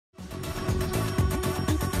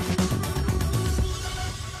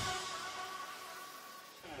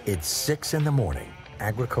It's 6 in the morning.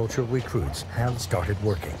 Agricultural recruits have started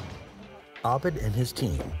working. Abid and his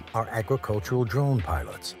team are agricultural drone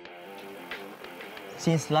pilots.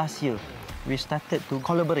 Since last year, we started to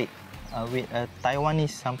collaborate with a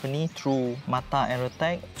Taiwanese company through Mata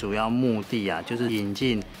Aerotech. 主要目的就是引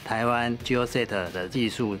进台湾 Geosat 的技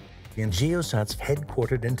术。 In Geosat's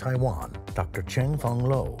headquartered in Taiwan, Dr. Cheng Feng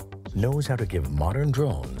Lo knows how to give modern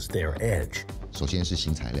drones their edge. 首先是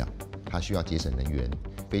新材料，它需要节省能源，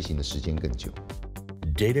飞行的时间更久。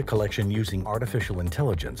 Data collection using artificial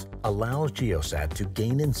intelligence allows Geosat to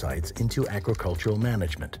gain insights into agricultural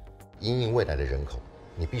management. 因应未来的人口，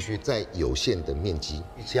你必须在有限的面积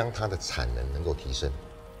将它的产能能够提升。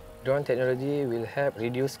 Drone technology will help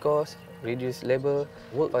reduce costs, reduce labor,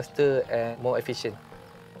 work faster and more efficient.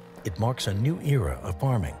 It marks a new era of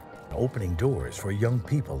farming, opening doors for young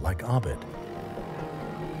people like Abid.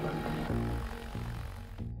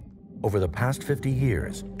 Over the past 50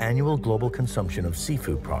 years, annual global consumption of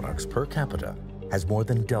seafood products per capita has more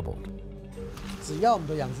than doubled. 只要我们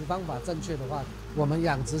的养殖方法正确的话，我们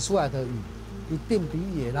养殖出来的鱼一定比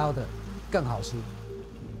野捞的更好吃。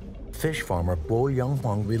 Fish farmer Bo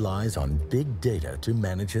Yanghuang relies on big data to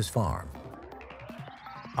manage his farm.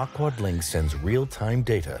 Aquadlink sends real-time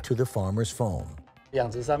data to the farmer's phone. 养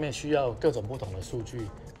殖上面需要各种不同的数据，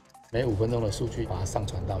每5分钟的数据把它上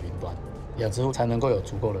传到云端，养殖户才能够有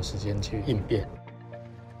足够的时间去应变。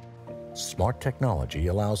 Smart technology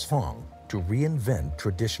allows Fang to reinvent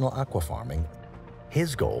traditional aquafarming.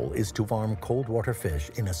 His goal is to farm cold water fish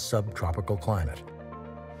in a subtropical climate.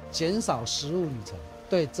 减少食物里程，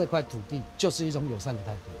对这块土地就是一种友善的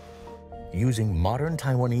态度。 Using modern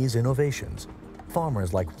Taiwanese innovations,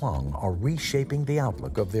 farmers like Huang are reshaping the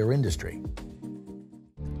outlook of their industry.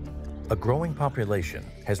 A growing population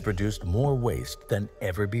has produced more waste than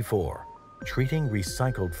ever before. Treating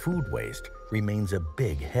recycled food waste remains a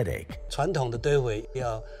big headache. 传统的堆肥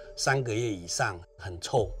要3个月以上，很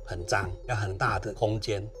臭、很脏，要很大的空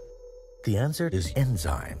间。 The answer is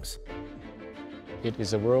enzymes. It is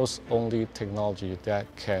the world's only technology that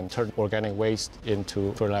can turn organic waste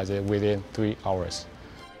into fertilizer within 3 hours.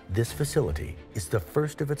 This facility is the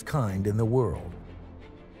first of its kind in the world.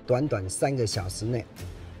 短短3个小时内，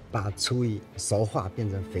把厨余熟化变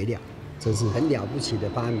成肥料，这是很了不起的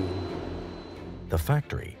发明。 The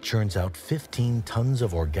factory churns out 15 tons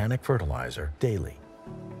of organic fertilizer daily.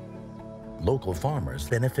 Local farmers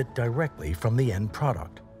benefit directly from the end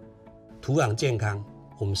product. 土壤健康，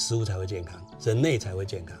我们食物才会健康，人类才会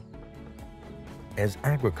健康。 As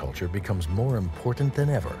agriculture becomes more important than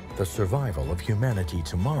ever, the survival of humanity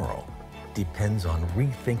tomorrow depends on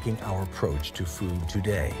rethinking our approach to food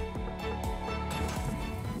today.